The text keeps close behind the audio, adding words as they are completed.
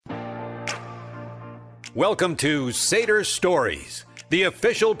Welcome to Satyr Stories, the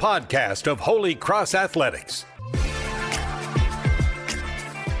official podcast of Holy Cross Athletics.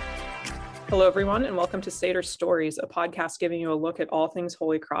 Hello, everyone, and welcome to Satyr Stories, a podcast giving you a look at all things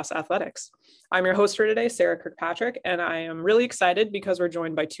Holy Cross Athletics. I'm your host for today, Sarah Kirkpatrick, and I am really excited because we're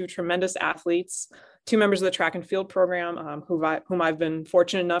joined by two tremendous athletes, two members of the track and field program, whom I've been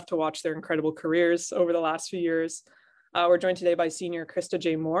fortunate enough to watch their incredible careers over the last few years. We're joined today by senior Krista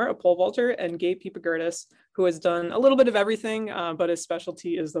J. Moore, a pole vaulter, and Gabe Pipagurtis, who has done a little bit of everything, but his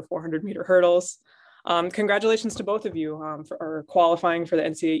specialty is the 400-meter hurdles. Congratulations to both of you for qualifying for the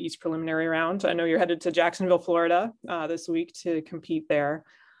NCAA East preliminary round. I know you're headed to Jacksonville, Florida this week to compete there.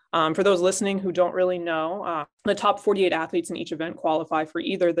 For those listening who don't really know, the top 48 athletes in each event qualify for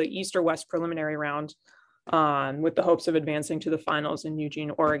either the East or West preliminary round with the hopes of advancing to the finals in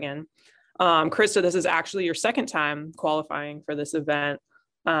Eugene, Oregon. Krista, this is actually your second time qualifying for this event.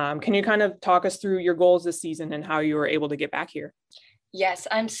 Can you kind of talk us through your goals this season and how you were able to get back here? Yes,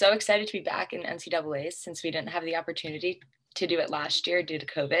 I'm so excited to be back in NCAAs since we didn't have the opportunity to do it last year due to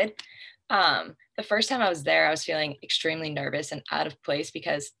COVID. The first time I was there, I was feeling extremely nervous and out of place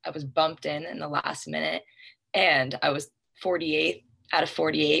because I was bumped in the last minute and I was 48th out of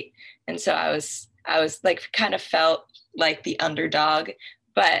 48. And so I was like kind of felt like the underdog.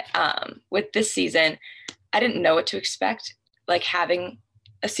 But with this season, I didn't know what to expect, like having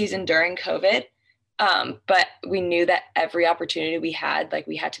a season during COVID. But we knew that every opportunity we had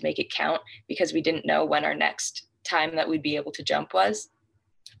to make it count because we didn't know when our next time that we'd be able to jump was.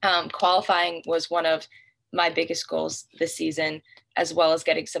 Qualifying was one of my biggest goals this season, as well as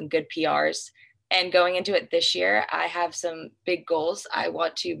getting some good PRs. And going into it this year, I have some big goals. I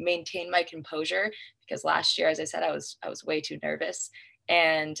want to maintain my composure because last year, as I said, I was way too nervous.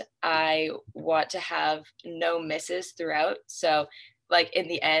 And I want to have no misses throughout. So like in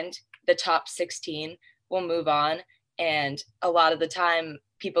the end, the top 16 will move on. And a lot of the time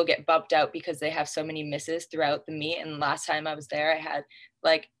people get bumped out because they have so many misses throughout the meet. And last time I was there, I had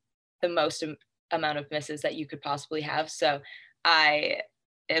like the most amount of misses that you could possibly have. So I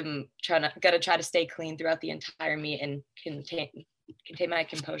am gonna try to stay clean throughout the entire meet and contain my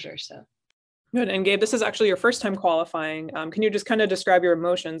composure. So. Good. And Gabe, this is actually your first time qualifying. Can you just kind of describe your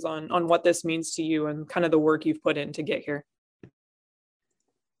emotions on what this means to you and kind of the work you've put in to get here?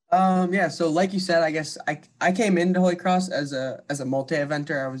 Yeah, so like you said, I guess I came into Holy Cross as a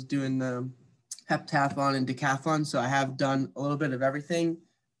multi-eventer. I was doing the heptathlon and decathlon, so I have done a little bit of everything.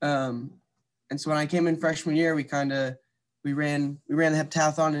 And so when I came in freshman year, we ran the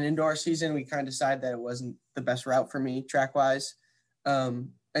heptathlon and indoor season. We kind of decided that it wasn't the best route for me track-wise. And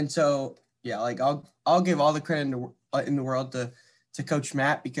so yeah, like I'll give all the credit in the world to Coach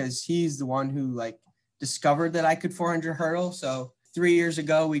Matt because he's the one who like discovered that I could 400 hurdle. So 3 years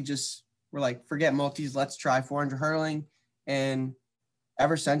ago, we just were like, forget multis, let's try 400 hurdling. And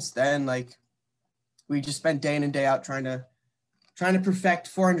ever since then, like we just spent day in and day out trying to perfect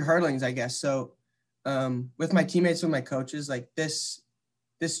 400 hurdlings, I guess. So with my teammates, with my coaches, like this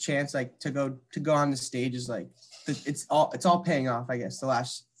chance, like to go on the stage is like, it's all paying off, I guess, the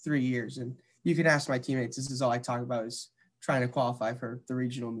last 3 years. And you can ask my teammates, this is all I talk about is trying to qualify for the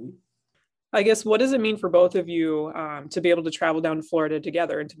regional meet. I guess, what does it mean for both of you to be able to travel down to Florida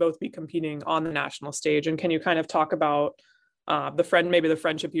together and to both be competing on the national stage? And can you kind of talk about the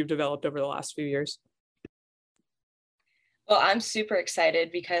friendship you've developed over the last few years? Well, I'm super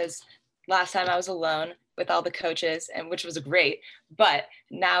excited because last time I was alone with all the coaches, and which was great, but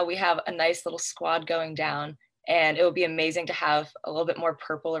now we have a nice little squad going down. And it will be amazing to have a little bit more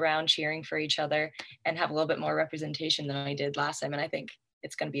purple around cheering for each other and have a little bit more representation than I did last time. And I think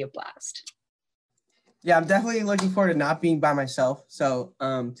it's going to be a blast. Yeah, I'm definitely looking forward to not being by myself. So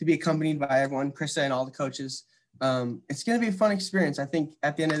to be accompanied by everyone, Krista and all the coaches, it's going to be a fun experience. I think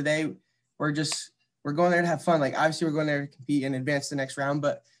at the end of the day, we're going there to have fun. Like obviously we're going there to compete and advance to the next round,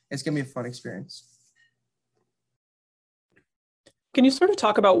 but it's going to be a fun experience. Can you sort of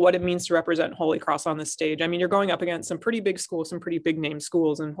talk about what it means to represent Holy Cross on this stage? I mean, you're going up against some pretty big schools, some pretty big name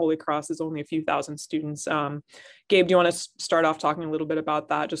schools, and Holy Cross is only a few thousand students. Gabe, do you want to start off talking a little bit about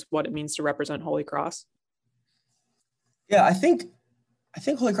that, just what it means to represent Holy Cross? Yeah, I think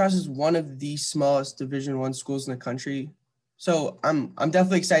Holy Cross is one of the smallest Division I schools in the country. So I'm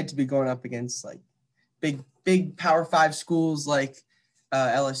definitely excited to be going up against like big Power 5 schools like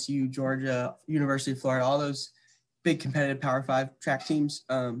LSU, Georgia, University of Florida, all those big competitive Power 5 track teams.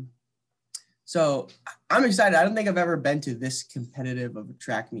 So I'm excited. I don't think I've ever been to this competitive of a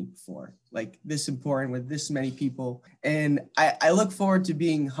track meet before, like this important with this many people. And I look forward to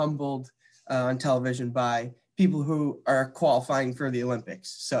being humbled on television by people who are qualifying for the Olympics.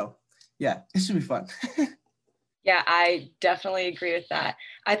 So yeah, it should be fun. Yeah, I definitely agree with that.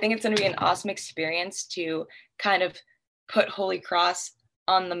 I think it's going to be an awesome experience to kind of put Holy Cross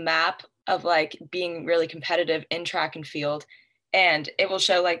on the map of like being really competitive in track and field. And it will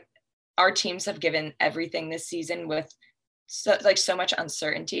show like our teams have given everything this season with so much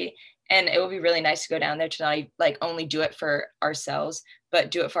uncertainty. And it will be really nice to go down there to not like only do it for ourselves, but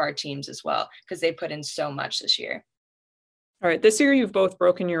do it for our teams as well, because they put in so much this year. All right, this year you've both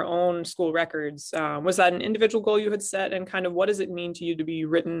broken your own school records. Was that an individual goal you had set, and kind of what does it mean to you to be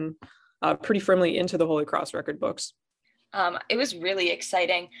written pretty firmly into the Holy Cross record books? It was really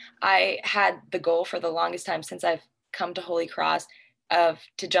exciting. I had the goal for the longest time since I've come to Holy Cross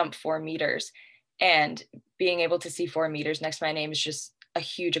to jump 4 meters, and being able to see 4 meters next to my name is just a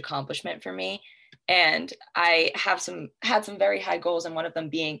huge accomplishment for me. And I had some very high goals, and one of them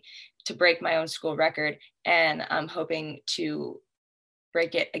being to break my own school record, and I'm hoping to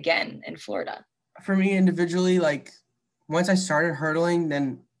break it again in Florida. For me individually, like once I started hurdling,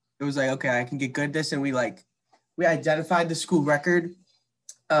 then it was like, okay, I can get good at this. And we identified the school record.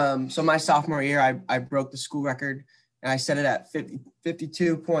 So my sophomore year, I broke the school record, and I set it at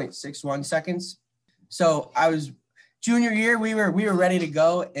 52.61 seconds. So I was junior year, we were ready to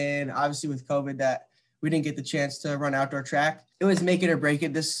go. And obviously with COVID that we didn't get the chance to run outdoor track. It was make it or break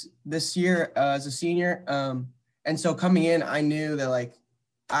it this year as a senior. And so coming in, I knew that like,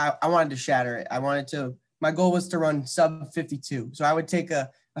 I wanted to shatter it. My goal was to run sub 52. So I would take a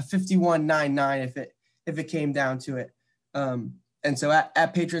 51.99 if it came down to it. And so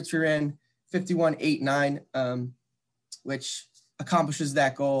at Patriots, we ran 51.89, which accomplishes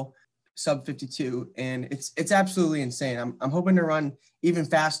that goal, sub 52. And it's absolutely insane. I'm hoping to run even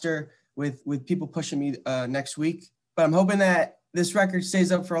faster with people pushing me next week. But I'm hoping that this record stays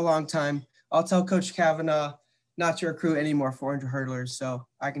up for a long time. I'll tell Coach Kavanaugh not to recruit any more 400 hurdlers so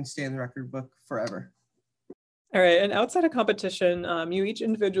I can stay in the record book forever. All right, and outside of competition, you each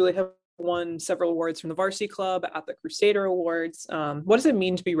individually have won several awards from the Varsity Club at the Crusader Awards. What does it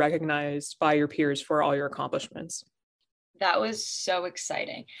mean to be recognized by your peers for all your accomplishments? That was so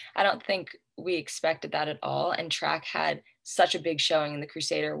exciting. I don't think we expected that at all. And track had such a big showing in the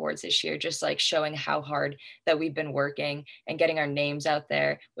Crusader Awards this year, just like showing how hard that we've been working and getting our names out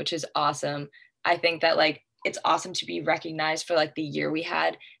there, which is awesome. I think that like it's awesome to be recognized for like the year we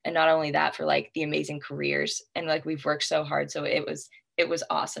had, and not only that, for like the amazing careers, and like we've worked so hard. So it was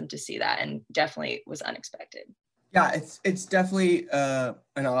awesome to see that, and definitely was unexpected. Yeah, it's definitely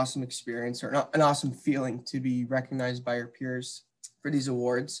an awesome experience, or an awesome feeling to be recognized by your peers for these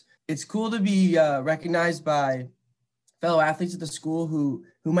awards. It's cool to be recognized by fellow athletes at the school who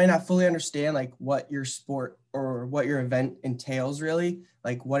might not fully understand like what your sport or what your event entails, really,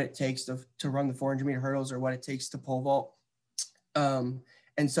 like what it takes to run the 400-meter hurdles or what it takes to pole vault.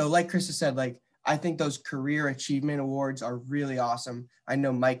 And so like Krista said, like I think those career achievement awards are really awesome. I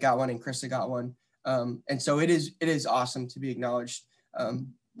know Mike got one and Krista got one. And so it is awesome to be acknowledged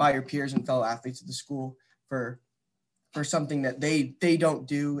by your peers and fellow athletes at the school for something that they don't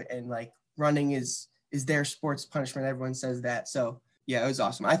do, and like running is their sports punishment. Everyone says that. So yeah, it was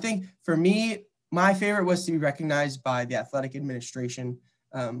awesome. I think for me, my favorite was to be recognized by the athletic administration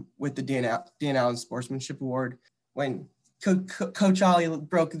with the Dan Allen Sportsmanship Award, when Coach Ollie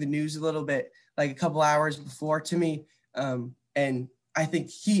broke the news a little bit, like a couple hours before to me. And I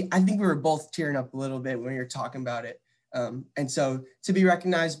think we were both tearing up a little bit when we were talking about it. And so to be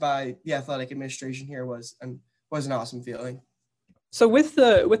recognized by the athletic administration here was an awesome feeling. So with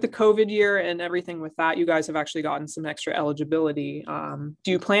the COVID year and everything with that, you guys have actually gotten some extra eligibility.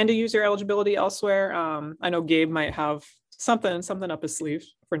 Do you plan to use your eligibility elsewhere? I know Gabe might have something up his sleeve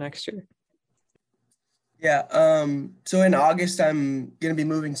for next year. Yeah. So in August, I'm going to be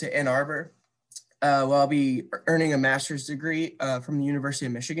moving to Ann Arbor. I'll be earning a master's degree from the University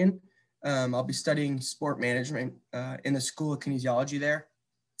of Michigan. I'll be studying sport management in the School of Kinesiology there.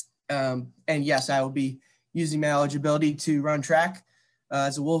 And yes, I will be using my eligibility to run track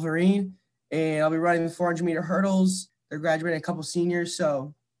as a Wolverine, and I'll be running the 400-meter hurdles. They're graduating a couple seniors,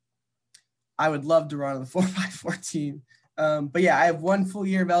 so I would love to run on the 4x14. But yeah, I have 1 full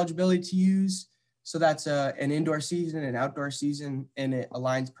year of eligibility to use. So that's an indoor season and an outdoor season, and it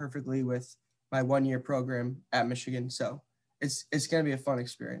aligns perfectly with my 1-year program at Michigan. So it's going to be a fun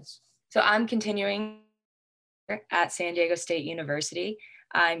experience. So I'm continuing at San Diego State University.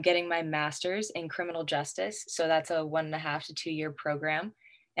 I'm getting my master's in criminal justice. So that's a 1.5 to 2 year program.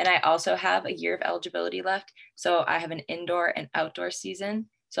 And I also have a year of eligibility left. So I have an indoor and outdoor season.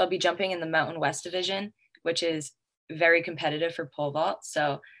 So I'll be jumping in the Mountain West Division, which is very competitive for pole vault.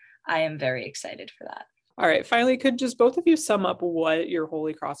 So I am very excited for that. All right, finally, could just both of you sum up what your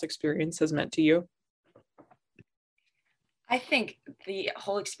Holy Cross experience has meant to you? I think the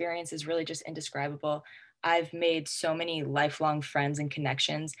whole experience is really just indescribable. I've made so many lifelong friends and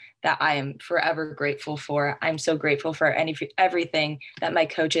connections that I am forever grateful for. I'm so grateful for everything that my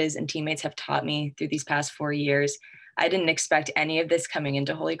coaches and teammates have taught me through these past 4 years. I didn't expect any of this coming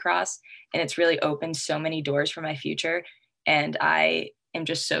into Holy Cross, and it's really opened so many doors for my future. And I am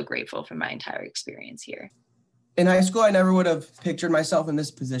just so grateful for my entire experience here. In high school, I never would have pictured myself in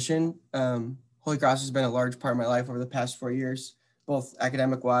this position. Holy Cross has been a large part of my life over the past 4 years, both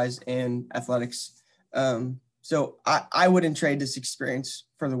academic-wise and athletics. So I wouldn't trade this experience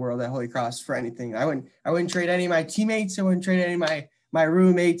for the world at Holy Cross for anything. I wouldn't trade any of my teammates. I wouldn't trade any of my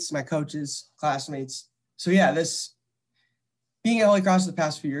roommates, my coaches, classmates. So yeah, this being at Holy Cross the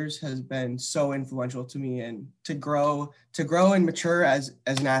past few years has been so influential to me, and to grow and mature as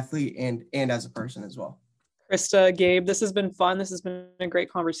an athlete and as a person as well. Krista, Gabe, this has been fun. This has been a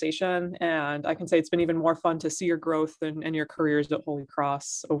great conversation. And I can say it's been even more fun to see your growth and your careers at Holy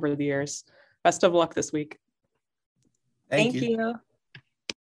Cross over the years. Best of luck this week. Thank you.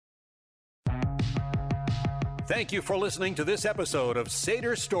 Thank you for listening to this episode of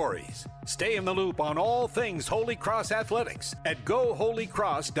Satyr Stories. Stay in the loop on all things Holy Cross athletics at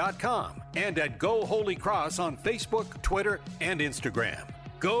GoHolyCross.com and at Go Holy Cross on Facebook, Twitter, and Instagram.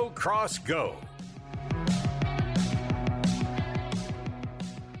 Go Cross Go!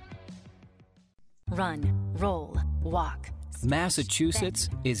 Run, roll, walk. Massachusetts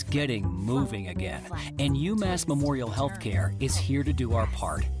is getting moving again, and UMass Memorial Healthcare is here to do our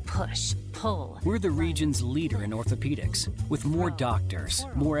part. Push, pull. We're the region's leader in orthopedics, with more doctors,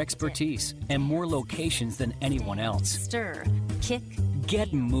 more expertise, and more locations than anyone else. Stir, kick.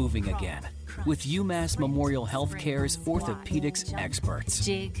 Get moving again with UMass Memorial Healthcare's orthopedics experts.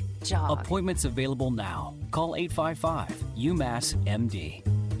 Jig, jog. Appointments available now. Call 855-UMass-MD.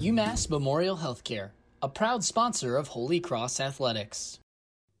 UMass Memorial Healthcare, a proud sponsor of Holy Cross Athletics.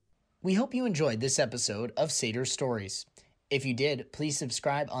 We hope you enjoyed this episode of Satyr Stories. If you did, please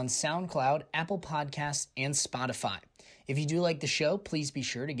subscribe on SoundCloud, Apple Podcasts, and Spotify. If you do like the show, please be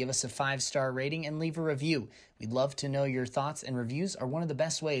sure to give us a 5-star rating and leave a review. We'd love to know your thoughts, and reviews are one of the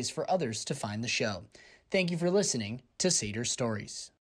best ways for others to find the show. Thank you for listening to Satyr Stories.